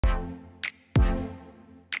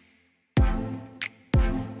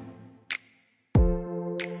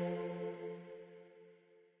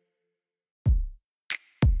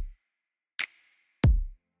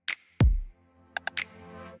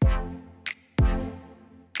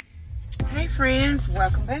Hey friends,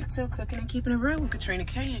 welcome back to Cooking and Keeping It Real with Katrina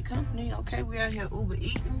K and Company. Okay, we out here Uber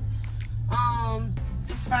eating.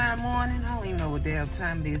 This fine morning. I don't even know what damn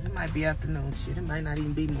time it is. It might be afternoon shit. It might not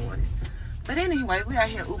even be morning. But anyway, we out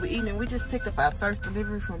here Uber eating and we just picked up our first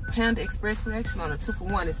delivery from Panda Express. We're actually on a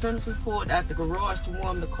 2-for-1. As soon as we pulled out the garage to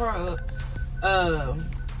warm the car up,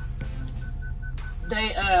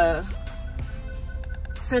 they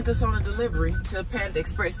sent us on a delivery to Panda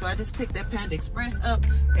Express. So I just picked that Panda Express up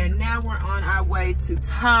and now we're on our way to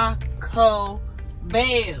Taco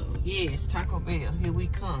Bell. Yes, Taco Bell, here we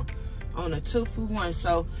come on a 2-for-1.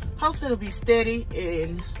 So hopefully it'll be steady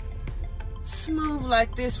and smooth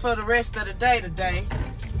like this for the rest of the day today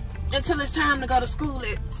until it's time to go to school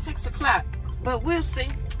at 6 o'clock, but we'll see.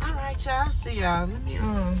 All right, y'all, see y'all. Let me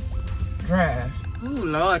drive. Oh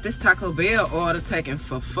Lord, this Taco Bell order taking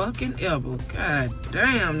for fucking ever. God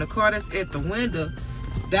damn, the car that's at the window,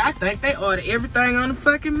 I think they ordered everything on the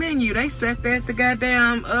fucking menu. They sat there at the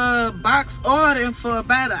goddamn box ordering for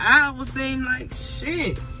about an hour. Seemed like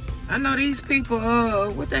shit. I know these people,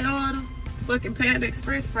 what they order? Fucking Panda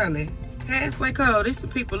Express probably halfway cold. It's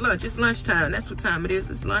some people lunch. It's lunchtime. That's what time it is.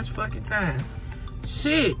 It's lunch fucking time.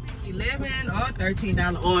 Shit. $11 or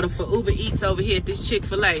 $13 order for Uber Eats over here at this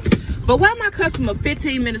Chick-fil-A. But why my customer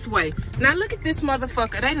 15 minutes away? Now look at this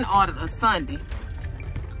motherfucker. They done ordered a sundae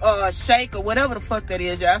or a shake or whatever the fuck that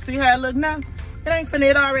is. Y'all see how it look now? It ain't finna,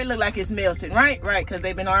 it already look like it's melting, right? Right, because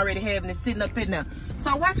they've been already having it sitting up in there.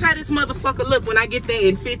 So watch how this motherfucker look when I get there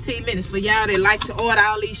in 15 minutes. For y'all that like to order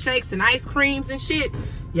all these shakes and ice creams and shit,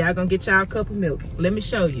 y'all gonna get y'all a cup of milk. Let me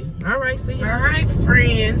show you. All right, see you. All right,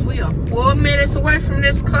 friends, we are 4 minutes away from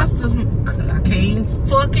this I can't even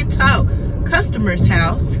fucking talk. Customer's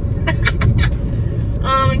house.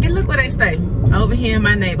 And look where they stay. Over here in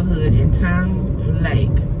my neighborhood in Town Lake.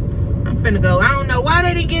 I'm finna go. I don't know why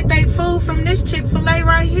they didn't get their food from this Chick-fil-A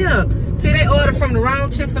right here. See, they ordered from the wrong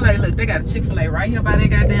Chick-fil-A. Look, they got a Chick-fil-A right here by their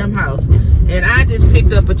goddamn house. And I just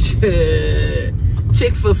picked up a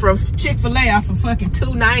Chick-fil-A off of fucking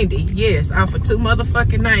 $2.90. Yes, off of $2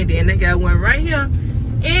 motherfucking 90. And they got one right here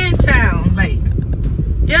in Town Lake.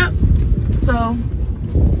 Yep. So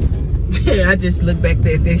yeah, I just look back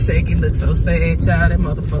there at that shake. It looks so sad, child. That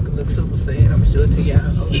motherfucker looks super sad. I'm sure to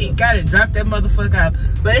y'all. He gotta drop that motherfucker out.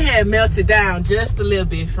 But it had melted down just a little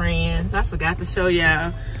bit, friends. I forgot to show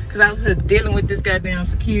y'all because I was dealing with this goddamn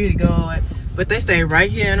security guard. But they stay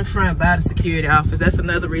right here in the front by the security office. That's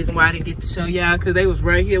another reason why I didn't get to show y'all, because they was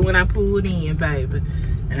right here when I pulled in, baby.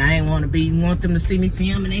 And I ain't want them to see me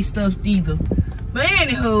filming they stuff either. But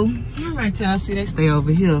anywho, all right, y'all, see they stay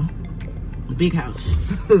over here. The big house.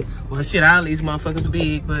 Well, shit, all these motherfuckers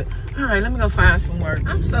big, but all right, let me go find some work.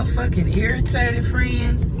 I'm so fucking irritated,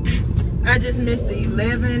 friends. I just missed the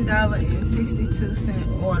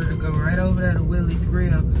 $11.62 order to go right over there to Willie's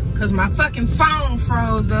Grill because my fucking phone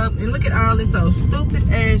froze up. And look at all this old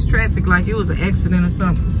stupid ass traffic like it was an accident or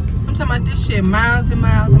something. I'm talking about this shit miles and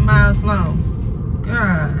miles and miles long.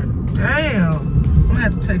 God damn. I'm gonna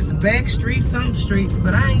have to take some back streets, some streets,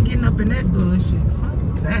 but I ain't getting up in that bullshit.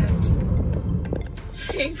 Fuck that.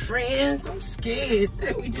 Hey friends, I'm scared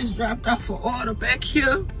that we just dropped off an order back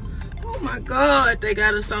here. Oh my God, they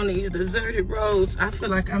got us on these deserted roads. I feel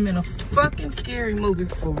like I'm in a fucking scary movie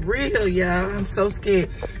for real, y'all. I'm so scared.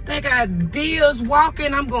 They got deers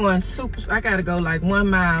walking. I'm going I gotta go like 1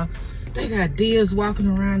 mile. They got deers walking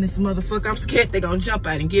around this motherfucker. I'm scared they're gonna jump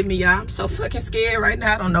out and get me, y'all. I'm so fucking scared right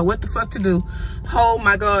now. I don't know what the fuck to do. Oh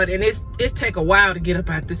my God, and it take a while to get up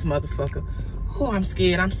out this motherfucker. Oh, I'm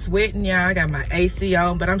scared. I'm sweating, y'all. I got my AC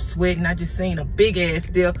on, but I'm sweating. I just seen a big ass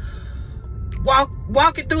deer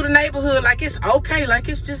walking through the neighborhood like it's okay, like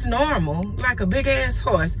it's just normal, like a big ass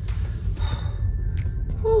horse.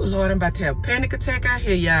 Oh Lord, I'm about to have a panic attack out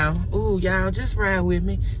here, y'all. Oh, y'all, just ride with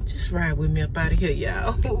me. Just ride with me up out of here,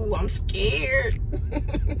 y'all. Oh, I'm scared.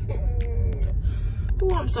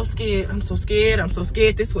 Oh, I'm so scared. I'm so scared. I'm so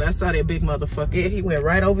scared. This way I saw that big motherfucker. He went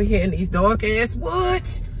right over here in these dark ass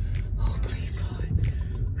woods. Oh, please, Lord.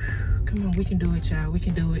 Come on, we can do it, y'all. We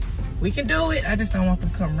can do it. We can do it. I just don't want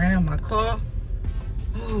them to come around my car.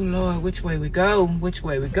 Oh Lord, which way we go? Which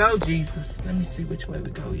way we go, Jesus? Let me see which way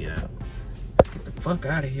we go, y'all. Get the fuck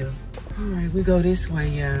out of here. All right, we go this way,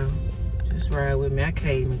 y'all. Just ride with me. I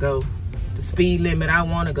can't even go the speed limit I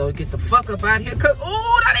want to go. Get the fuck up out of here.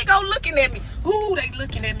 Oh, now they go looking at me. Oh, they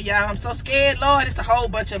looking at me, y'all. I'm so scared, Lord. It's a whole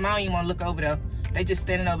bunch of them. I don't even want to look over there. They just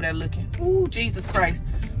standing over there looking. Oh, Jesus Christ.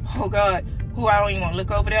 Oh God. Oh, I don't even want to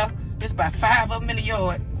look over there. There's about 5 of them in the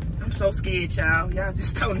yard. I'm so scared, y'all. Y'all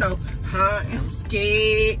just don't know. I am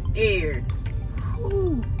scared.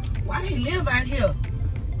 Ooh, why they live out here?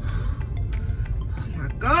 Oh my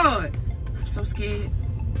God. I'm so scared.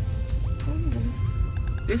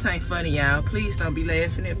 This ain't funny, y'all. Please don't be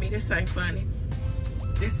laughing at me. This ain't funny.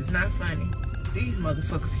 This is not funny. These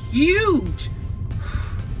motherfuckers huge.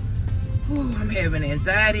 Ooh, I'm having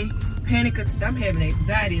anxiety, panic. I'm having an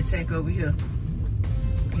anxiety attack over here.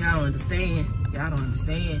 Y'all don't understand. Y'all don't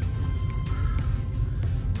understand.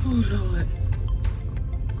 Oh, Lord.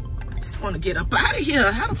 I just want to get up out of here.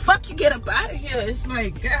 How the fuck you get up out of here? It's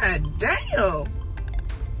like, god damn.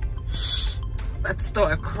 I'm about to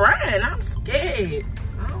start crying. I'm scared.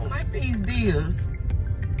 I don't like these deals.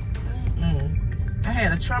 I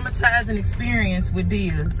had a traumatizing experience with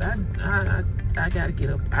deals. I gotta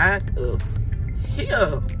get up out of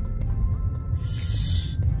here.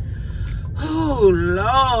 Oh,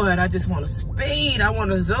 Lord. I just want to speed. I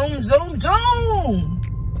want to zoom, zoom, zoom.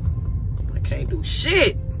 I can't do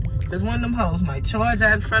shit. Because one of them hoes might charge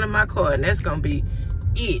out in front of my car, and that's going to be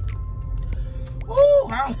it. Ooh,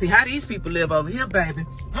 I don't see how these people live over here, baby.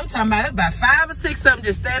 I'm talking about 5 or 6 of them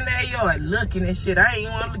just standing there in the yard looking and shit. I ain't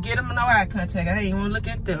even want to get them no eye contact. I ain't even want to look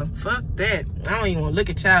at them. Fuck that. I don't even want to look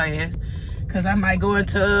at y'all ass. Because I might go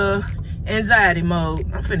into anxiety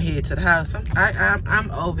mode. I'm finna head to the house.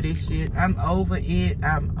 I'm over this shit. I'm over it.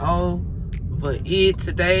 I'm over it.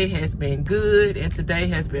 Today has been good and today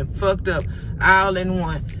has been fucked up all in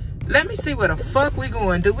one. Let me see where the fuck we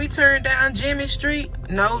going. Do we turn down Jimmy Street?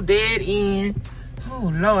 No, dead end.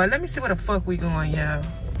 Oh, Lord. Let me see where the fuck we going, y'all.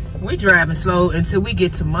 We driving slow until we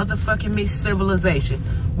get to motherfucking me civilization.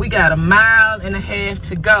 We got 1.5 miles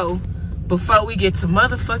to go before we get to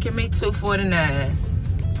motherfucking me 249.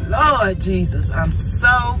 Lord Jesus, I'm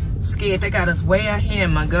so scared. They got us way out here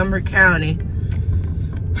in Montgomery County.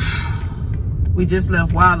 We just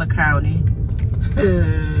left Waller County.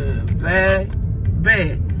 Bad.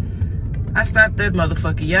 I stopped that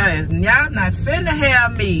motherfucker. Y'all not finna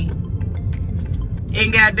have me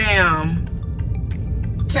in goddamn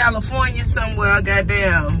California somewhere,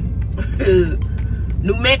 goddamn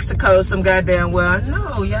New Mexico some goddamn well.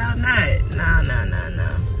 No, y'all not.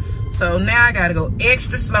 No. So now I gotta go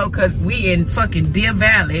extra slow because we in fucking Deer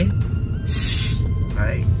Valley.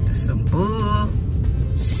 Like, that's some bullshit.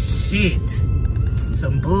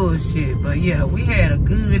 Some bullshit. But yeah, we had a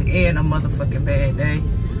good and a motherfucking bad day.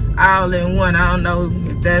 All in one. I don't know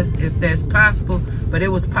if that's possible, but it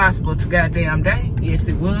was possible to goddamn day. Yes,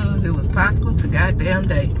 it was. It was possible to goddamn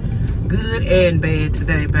day. Good and bad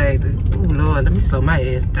today, baby. Oh, Lord, let me slow my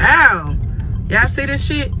ass down. Y'all see this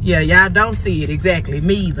shit? Yeah, y'all don't see it. Exactly.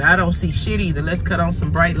 Me either. I don't see shit either. Let's cut on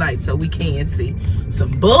some bright lights so we can see.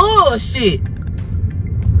 Some bullshit.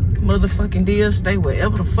 Motherfucking deals. Stay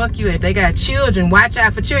wherever the fuck you at. They got children. Watch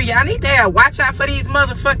out for children. Y'all need to watch out for these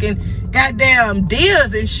motherfucking goddamn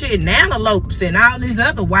deers and shit. And antelopes and all these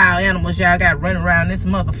other wild animals y'all got running around this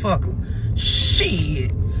motherfucker.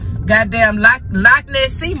 Shit. Goddamn Loch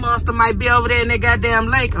Ness sea monster might be over there in that goddamn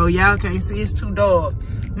lake. Oh, y'all can't see. It's too dark.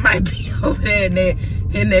 Might be over there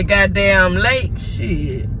in that goddamn lake.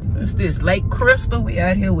 Shit. What's this? Lake Crystal? We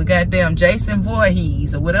out here with goddamn Jason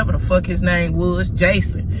Voorhees or whatever the fuck his name was.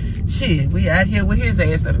 Jason. Shit. We out here with his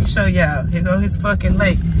ass. Let me show y'all. Here go his fucking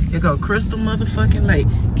lake. Here go Crystal motherfucking lake.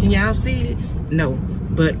 Can y'all see it? No.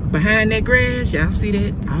 But behind that grass, y'all see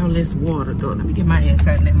that? All this water, though. Let me get my ass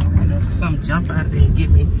out and let me run over. Something jump out of there and get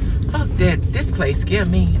me. Fuck that. This place scare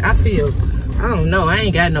me. I don't know. I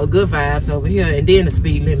ain't got no good vibes over here. And then the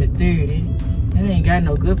speed limit 30. I ain't got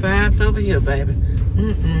no good vibes over here, baby.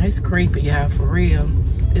 It's creepy, y'all, for real.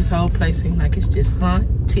 This whole place seems like it's just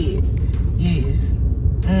haunted. Yes.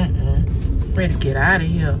 Ready to get out of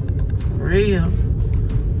here. For real.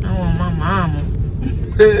 I want my mama.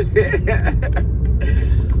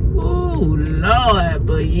 Ooh, Lord.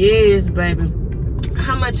 But yes, baby.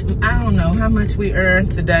 How much, I don't know how much we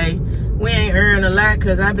earned today. We ain't earned a lot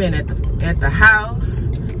because I've been at the house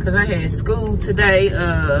because I had school today.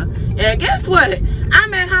 And guess what?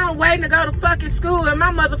 I'm at home waiting to go to fucking school, and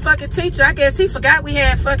my motherfucking teacher, I guess he forgot we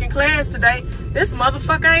had fucking class today. This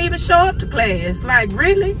motherfucker ain't even show up to class. Like,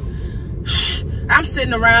 really? I'm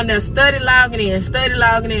sitting around there study logging in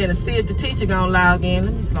to see if the teacher gonna log in.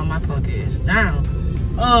 Let me slow my punk ass down.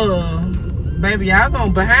 Baby, y'all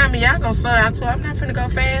gonna behind me, y'all gonna slow down too. I'm not finna go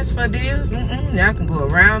fast for this. Y'all can go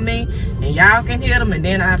around me and y'all can hit them and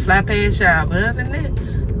then I fly past y'all. But other than that,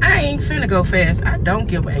 I ain't finna go fast. I don't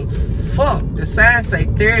give a fuck. The sign say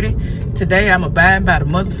 30. Today I'm abiding by the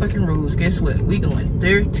motherfucking rules. Guess what? We going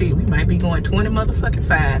 30. We might be going 20 motherfucking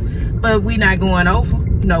 5. But we not going over.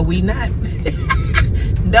 No, we not.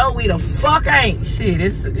 No, we the fuck ain't. Shit,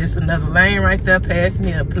 it's another lane right there. Pass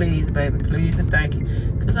me up, please, baby. Please and thank you.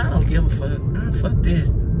 Cause I don't give a fuck. Fuck this.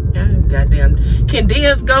 Goddamn. Can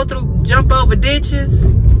deers jump over ditches?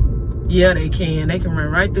 Yeah, they can. They can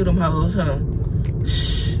run right through them hoes, huh?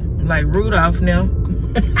 Shh. Like Rudolph now.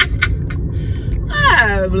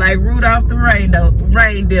 Like Rudolph the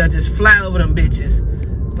reindeer, just fly over them bitches.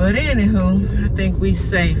 But anywho, I think we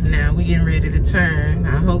safe now. We getting ready to turn.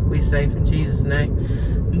 I hope we safe in Jesus' name.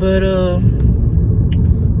 But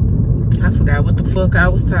I forgot what the fuck I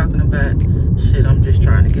was talking about. Shit, I'm just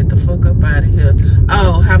trying to get the fuck up out of here.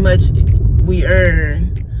 Oh, how much we earn.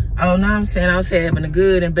 Oh, no, I'm saying I was having a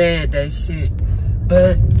good and bad day. Shit.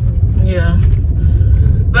 But yeah.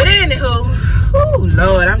 But anywho. Oh,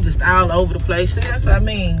 Lord, I'm just all over the place. See, that's what I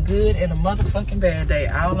mean. Good and a motherfucking bad day.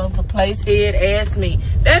 All over the place. Head, ass, me.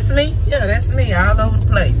 That's me. Yeah, that's me. All over the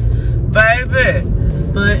place. Baby.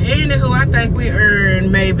 But anywho, I think we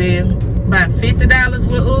earned maybe about $50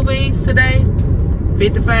 with Uber Eats today.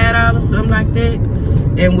 $55, something like that.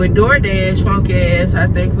 And with DoorDash, funky ass, I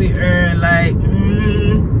think we earned like,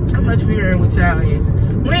 how much we earned with y'all ass?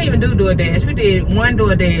 We didn't even do DoorDash. We did one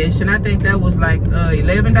DoorDash, and I think that was like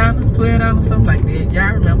 $11, $12, something like that.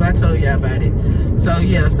 Y'all remember I told y'all about it. So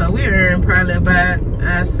yeah, so we earned probably about,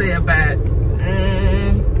 I say about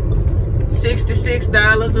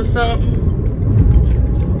 $66 or something.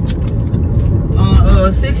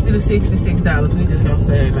 $60 to $66. We just gonna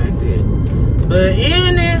say it like that. But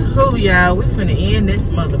anywho, y'all, we finna end this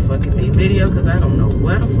motherfucking video because I don't know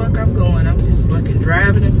where the fuck I'm going. I'm just fucking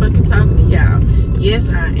driving and fucking talking to y'all. Yes,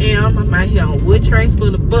 I am. I'm out here on Wood Trace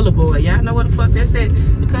Boulevard. Y'all know what the fuck that said?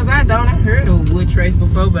 Because I don't. I heard of Wood Trace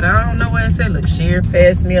before, but I don't know what it said. Look, Sherry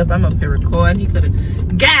passed me up. I'm up here recording. He could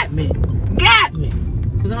have got me.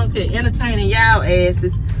 Because I'm up here entertaining y'all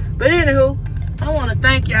asses. But anywho, I want to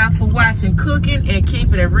thank y'all for watching Cooking and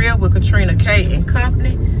Keeping It Real with Katrina K and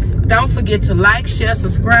Company. Don't forget to like, share,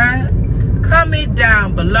 subscribe. Comment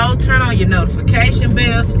down below. Turn on your notification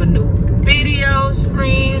bells for new videos,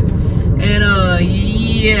 friends. And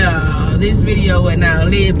yeah, this video wasn't out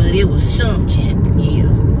lit, but it was something. Yeah,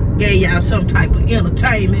 gave y'all some type of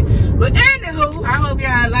entertainment. But anywho, I hope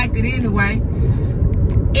y'all liked it anyway.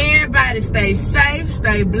 Everybody stay safe,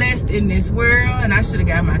 stay blessed in this world. And I should have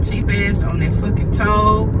got my cheap ass on that fucking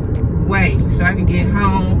toll way so I can get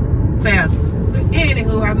home faster. But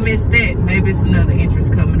anywho, I missed that. Maybe it's another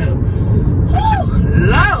interest coming up. Whew,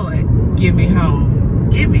 Lord, get me home.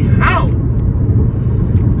 Get me home.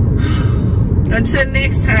 Until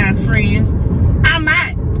next time, friends.